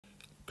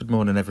Good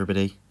morning,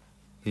 everybody.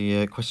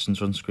 The questions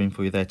are on screen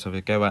for you there to have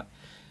a go at.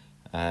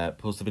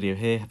 Pause the video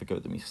here, have a go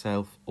at them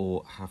yourself,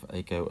 or have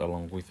a go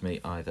along with me.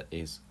 Either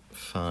is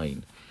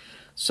fine.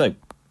 So,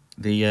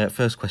 the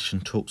first question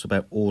talks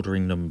about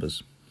ordering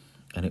numbers,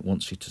 and it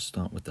wants you to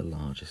start with the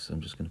largest. So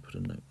I'm just going to put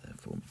a note there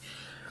for me.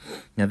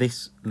 Now,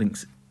 this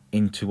links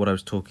into what I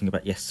was talking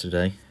about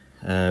yesterday.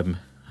 I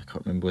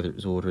can't remember whether it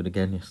was ordering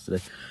again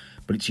yesterday,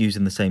 but it's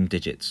using the same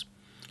digits.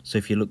 So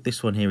if you look,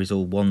 this one here is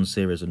all 1s,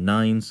 0s and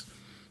 9s,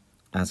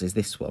 as is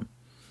this one.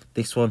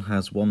 This one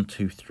has 1,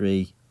 2,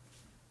 3,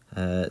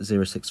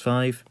 0, 6,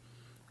 5,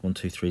 1,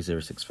 2, 3, 0,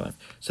 6, 5.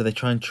 So they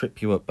try and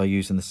trip you up by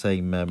using the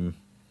same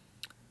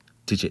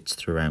digits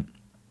throughout.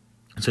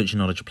 So it's your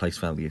knowledge of place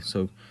value.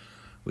 So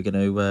we're going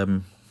to, I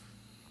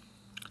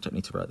don't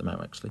need to write them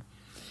out actually.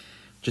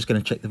 Just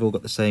going to check they've all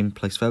got the same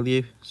place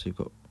value. So you've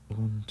got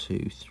 1,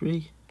 2,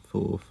 3,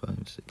 4,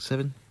 5, 6,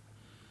 7.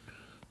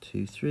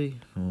 2, 3,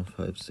 4,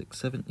 5, 6,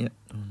 7. Yep.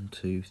 1,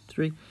 2,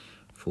 3,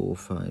 4,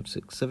 5,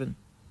 6, 7.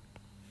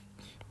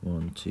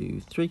 1,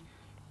 2, 3,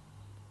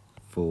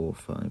 4,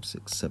 5,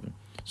 6, 7.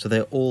 So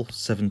they're all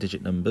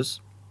 7-digit numbers,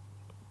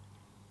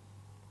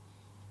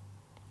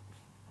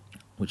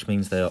 which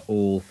means they are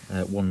all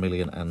 1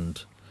 million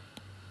and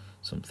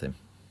something.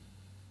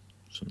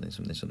 So let's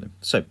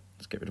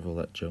get rid of all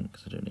that junk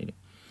because I don't need it.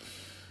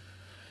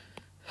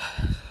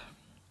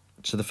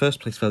 So the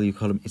first place value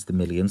column is the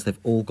millions. They've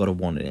all got a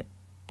 1 in it.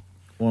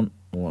 1,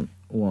 1,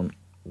 1,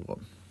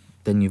 1.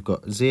 Then you've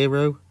got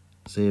 0,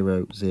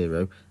 0,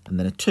 0, and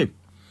then a 2.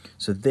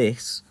 So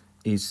this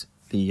is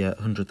the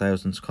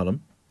 100,000s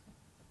column.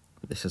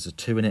 This has a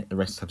 2 in it, the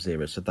rest have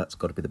 0, so that's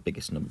got to be the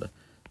biggest number.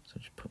 So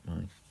just put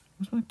my...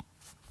 Where's my...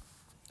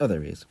 Oh,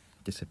 there he is.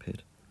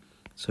 Disappeared.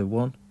 So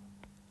 1,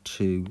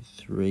 2,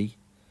 3,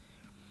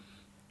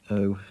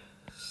 0,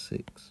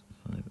 6,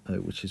 5,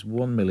 0, which is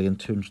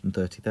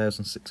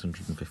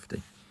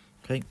 1,230,650.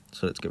 Okay,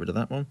 so let's get rid of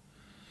that one.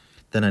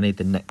 Then I need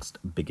the next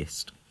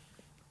biggest.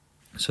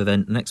 So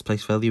then next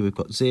place value, we've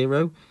got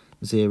 0,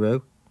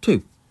 0,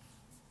 2.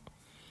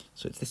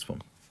 So it's this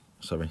one.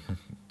 Sorry,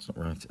 it's not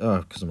right.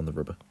 Oh, because I'm on the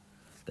rubber.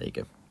 There you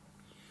go.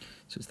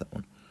 So it's that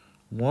one.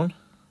 1,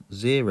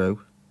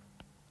 0,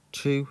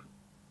 2,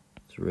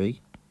 3,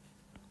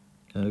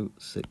 0,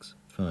 6,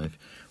 5,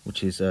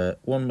 which is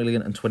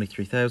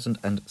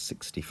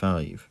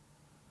 1,023,065.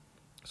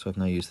 So I've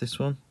now used this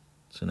one.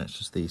 So now it's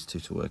just these two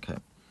to work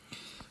out.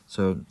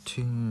 So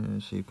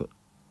you've got,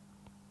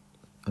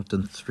 I've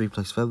done 3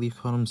 place value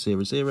columns,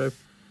 0, 0.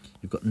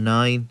 You've got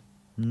 9,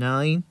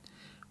 9,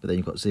 but then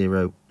you've got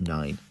 0,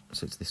 9.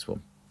 So it's this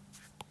one.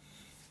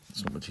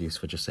 It's not much use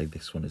if I just say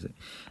this one, is it?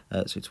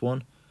 So it's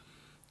 1,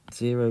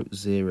 0,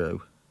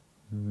 0,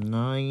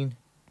 9,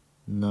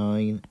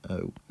 9,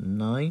 0,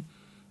 9,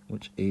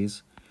 which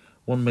is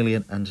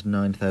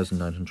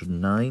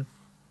 1,009,909.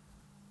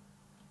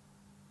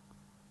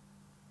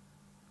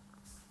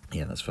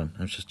 Yeah, that's fine.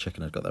 I was just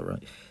checking I've got that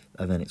right.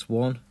 And then it's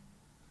 1,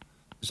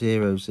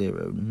 0,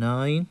 0,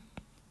 9,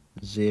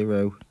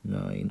 0,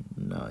 9,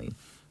 9.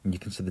 And you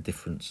can see the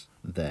difference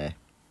there.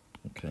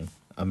 Okay.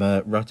 I'm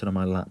writing on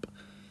my lap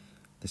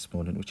this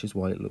morning, which is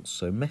why it looks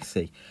so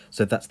messy.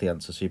 So that's the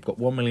answer. So you've got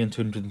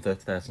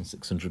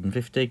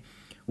 1,230,650,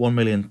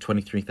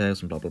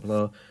 1,023,000, blah, blah,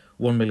 blah,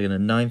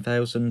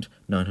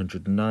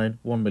 1,009,909,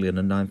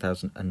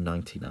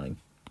 1,009,099.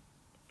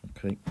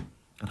 Okay.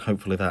 And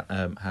hopefully that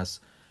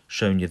has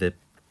shown you the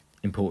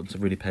importance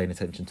of really paying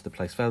attention to the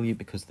place value,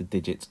 because the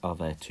digits are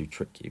there to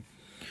trick you.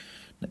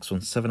 Next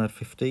one, 7 add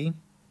 15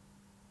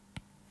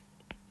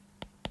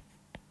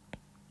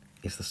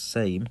 is the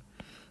same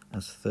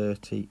as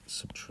 30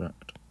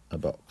 subtract a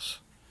box.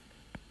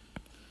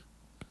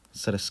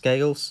 Set of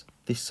scales,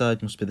 this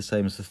side must be the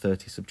same as the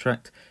 30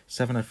 subtract.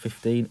 7 add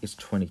 15 is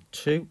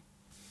 22,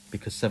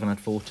 because 7 add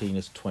 14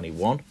 is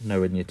 21,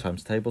 no in your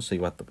times table, so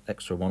you add the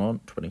extra 1 on.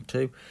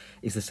 22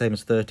 is the same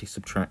as 30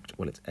 subtract,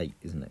 well, it's 8,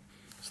 isn't it?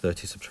 So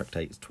 30 subtract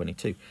 8 is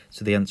 22.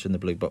 So the answer in the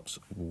blue box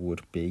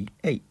would be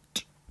 8.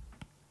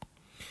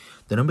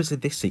 The numbers in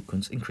this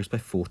sequence increase by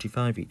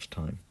 45 each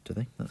time, do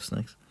they? That's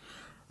nice.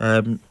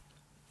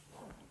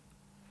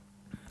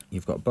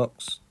 You've got a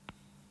box.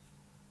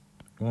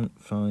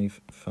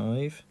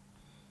 155,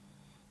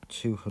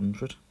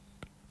 200,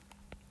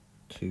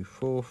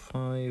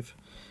 245,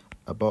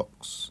 a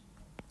box,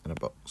 and a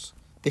box.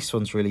 This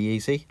one's really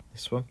easy,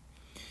 this one,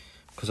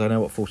 because I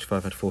know what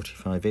 45 add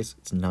 45 is.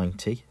 It's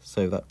 90,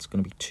 so that's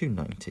going to be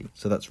 290.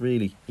 So that's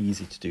really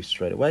easy to do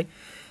straight away.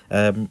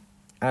 Add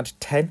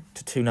 10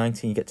 to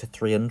 290, you get to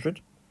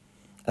 300.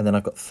 And then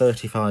I've got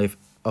 35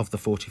 of the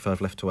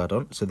 45 left to add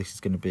on. So this is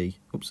going to be,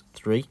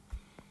 3,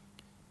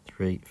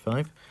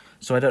 5.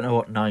 So I don't know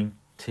what 90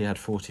 add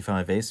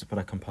 45 is, but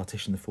I can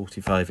partition the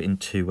 45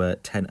 into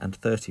 10 and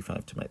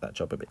 35 to make that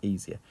job a bit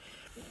easier.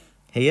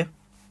 Here,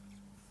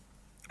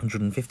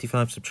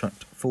 155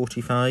 subtract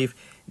 45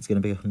 is going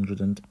to be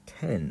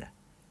 110.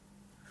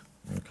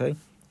 Okay,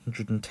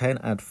 110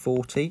 add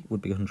 40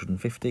 would be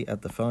 150,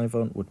 add the 5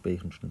 on would be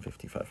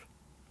 155.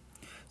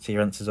 So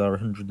your answers are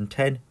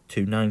 110,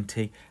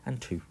 290,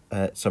 and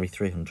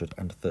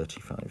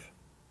 335.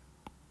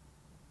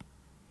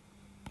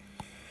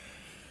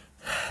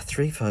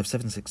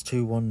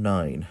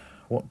 3576219.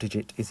 What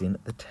digit is in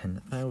the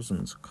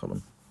 10,000s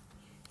column?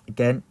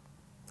 Again,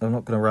 I'm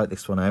not going to write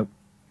this one out.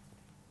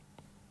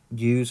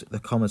 Use the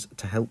commas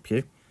to help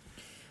you.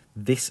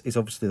 This is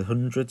obviously the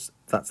hundreds,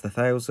 that's the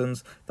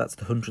thousands, that's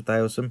the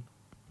 100,000,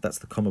 that's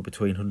the comma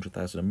between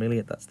 100,000 and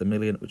million, that's the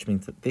million, which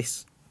means that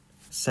this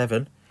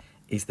 7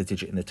 is the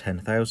digit in the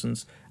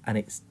 10,000s, and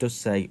it does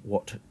say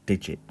what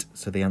digit,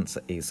 so the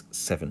answer is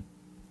 7,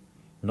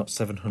 not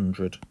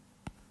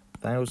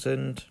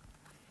 700,000.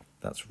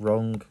 That's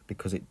wrong,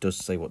 because it does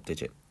say what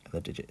digit, and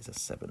the digit is a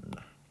 7.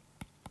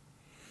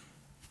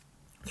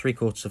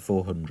 3/4 of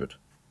 400.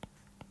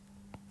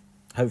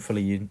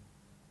 Hopefully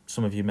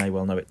some of you may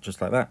well know it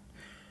just like that,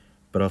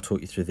 but I'll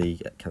talk you through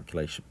the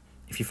calculation.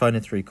 If you find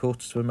a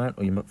 3/4 amount,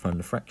 or you might find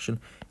a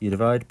fraction, you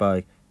divide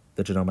by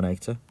the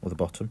denominator, or the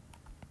bottom,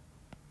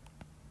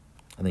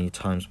 and then you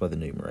times by the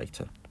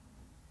numerator.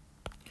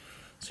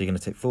 So you're going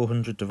to take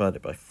 400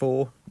 divided by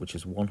 4, which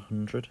is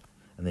 100,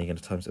 and then you're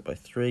going to times it by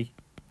 3,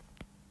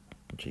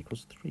 which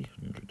equals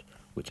 300,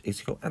 which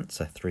is your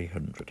answer,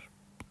 300.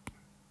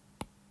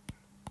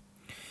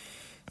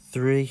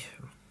 3,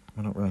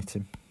 we're not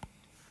writing.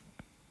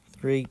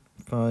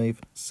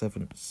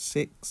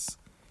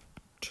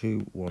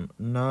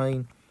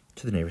 3576219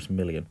 to the nearest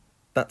million.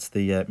 That's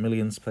the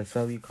millions place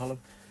value column.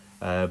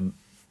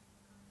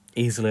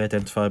 Easily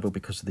identifiable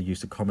because of the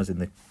use of commas in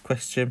the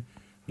question.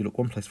 You look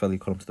one place value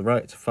column to the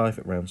right, it's 5,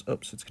 it rounds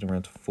up, so it's going to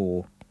round to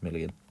 4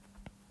 million.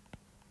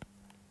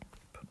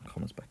 Put my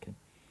commas back in.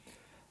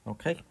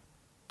 Okay.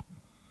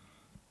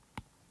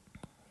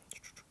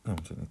 Oh, I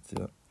don't need to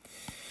do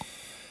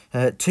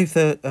that.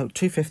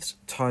 2/5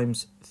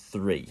 times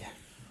 3.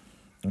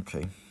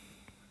 Okay.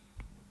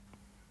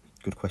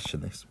 Good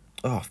question, this.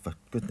 Oh, for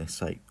goodness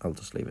sake, I'll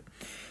just leave it.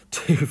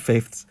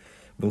 2/5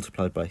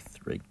 multiplied by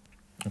 3.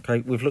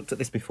 Okay, we've looked at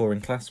this before in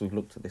class. We've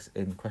looked at this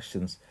in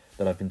questions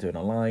that I've been doing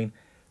online,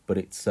 but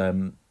it's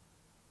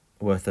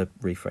worth a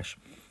refresh.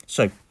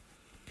 So,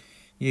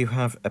 you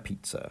have a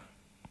pizza.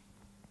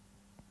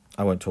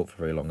 I won't talk for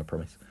very long, I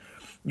promise.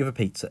 You have a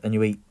pizza and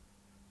you eat...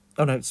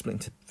 Oh, no, it's split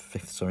into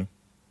fifths, sorry.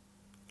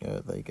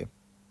 There you go.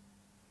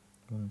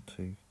 1,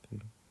 2,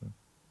 3, 4.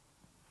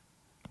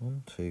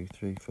 1, 2,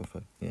 3, 4,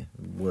 5. Yeah,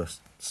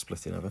 worst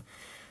splitting ever.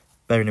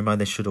 Bearing in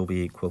mind they should all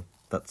be equal.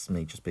 That's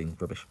me just being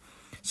rubbish.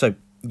 So,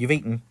 you've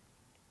eaten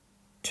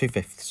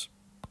 2/5.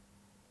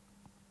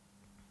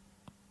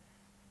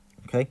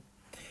 Okay?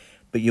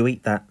 But you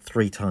eat that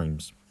 3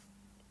 times.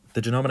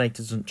 The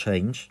denominator doesn't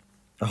change.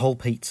 A whole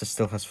pizza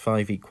still has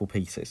 5 equal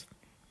pieces.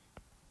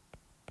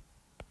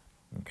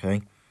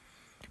 Okay?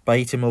 By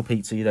eating more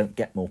pizza, you don't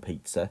get more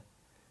pizza.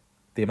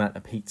 The amount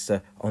of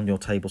pizza on your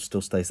table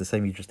still stays the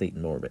same, you've just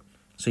eaten more of it.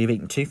 So you've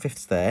eaten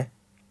 2/5 there,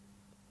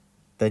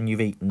 then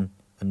you've eaten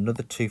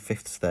another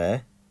 2/5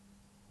 there,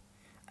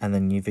 and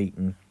then you've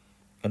eaten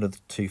another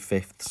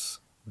 2/5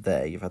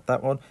 there. You've had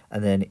that one,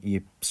 and then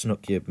you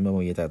snuck your mum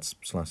or your dad's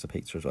slice of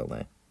pizza as well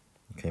there.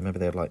 Okay, maybe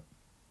they had like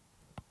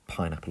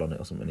pineapple on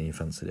it or something and you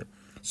fancied it.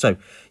 So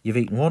you've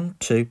eaten 1,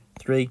 2,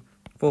 3,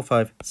 4,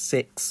 5,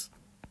 6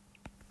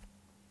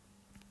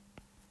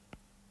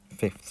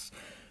 fifths.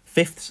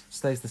 Fifths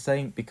stays the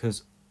same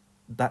because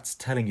that's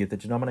telling you, the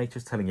denominator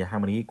is telling you how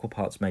many equal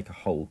parts make a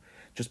whole.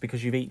 Just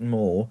because you've eaten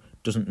more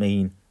doesn't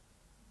mean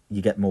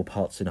you get more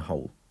parts in a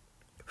whole.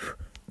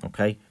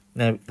 Okay?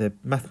 Now, the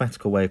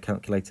mathematical way of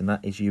calculating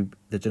that is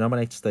the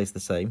denominator stays the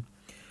same,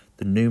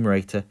 the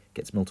numerator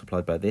gets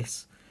multiplied by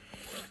this,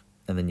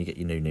 and then you get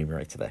your new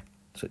numerator there.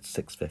 So it's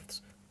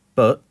 6/5.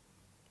 But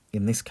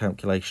in this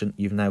calculation,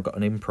 you've now got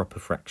an improper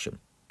fraction.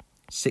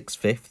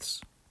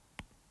 6/5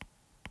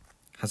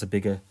 has a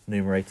bigger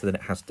numerator than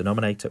it has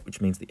denominator,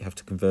 which means that you have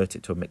to convert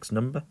it to a mixed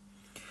number.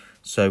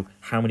 So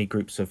how many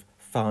groups of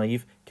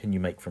 5 can you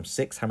make from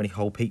 6? How many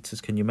whole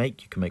pizzas can you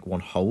make? You can make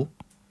 1 whole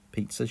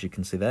pizza, as you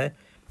can see there,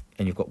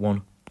 and you've got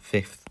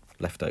 1/5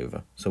 left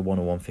over. So 1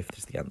 or 1/5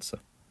 is the answer.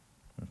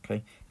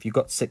 Okay, if you've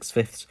got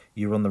 6/5,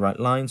 you're on the right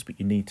lines, but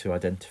you need to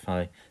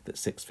identify that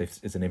 6/5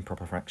 is an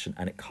improper fraction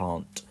and it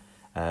can't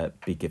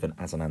be given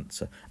as an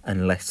answer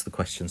unless the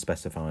question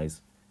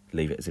specifies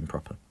leave it as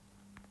improper.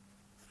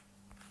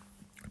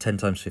 10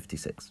 times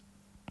 56.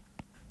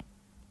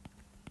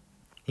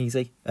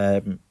 Easy.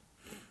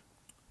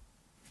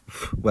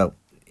 Well,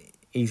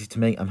 easy to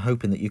me. I'm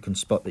hoping that you can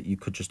spot that you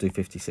could just do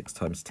 56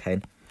 times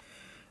 10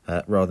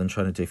 rather than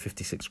trying to do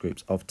 56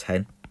 groups of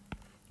 10.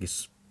 You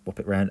swap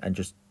it around and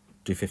just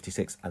do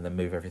 56 and then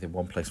move everything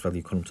one place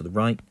value column to the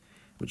right,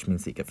 which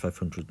means that you get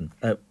 500 and...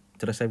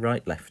 did I say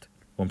right? Left.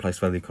 One place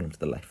value column to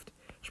the left,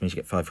 which means you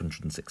get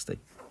 560.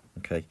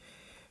 Okay,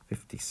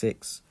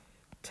 56,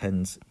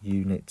 tens,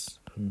 units,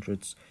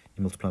 hundreds.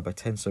 You multiply by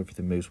 10, so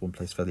everything moves one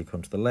place value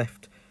column to the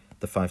left.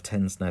 The 5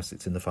 tens now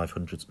sits in the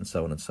 500s, and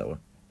so on and so on.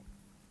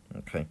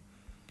 Okay.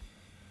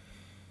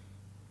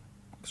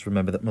 Just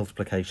remember that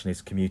multiplication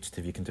is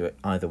commutative. You can do it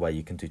either way.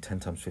 You can do 10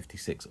 times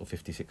 56 or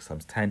 56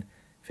 times 10.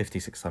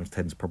 56 times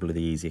 10 is probably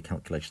the easier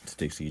calculation to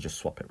do, so you just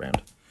swap it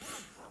round.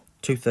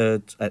 2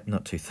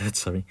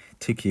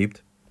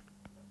 cubed,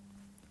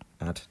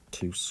 add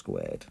 2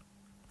 squared.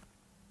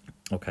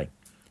 Okay,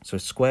 so a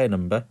square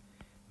number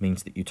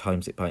means that you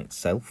times it by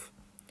itself.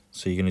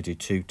 So you're going to do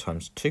 2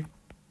 times 2,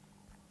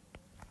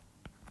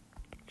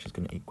 which is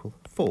going to equal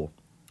 4.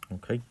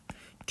 Okay,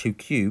 2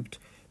 cubed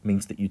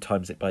means that you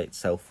times it by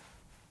itself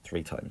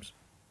 3 times.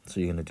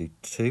 So you're going to do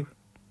 2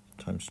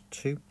 times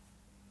 2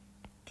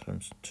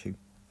 times 2.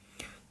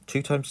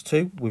 2 times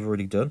 2, we've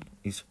already done,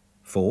 is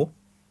 4.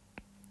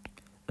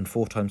 And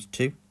 4 times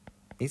 2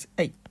 is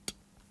 8.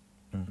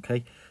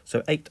 Okay,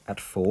 so 8 add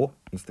 4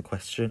 is the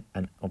question,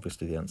 and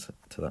obviously the answer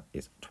to that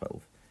is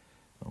 12.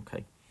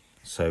 Okay,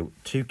 so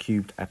 2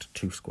 cubed add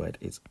 2 squared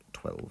is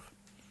 12.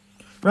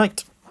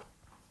 Right,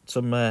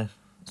 some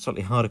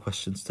slightly harder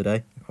questions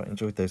today. I quite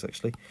enjoyed those,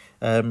 actually.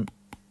 I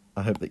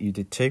hope that you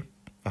did too.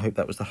 I hope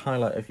that was the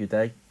highlight of your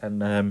day,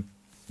 and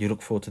you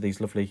look forward to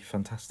these lovely,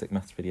 fantastic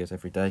maths videos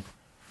every day,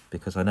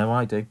 because I know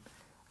I do.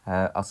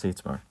 I'll see you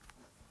tomorrow.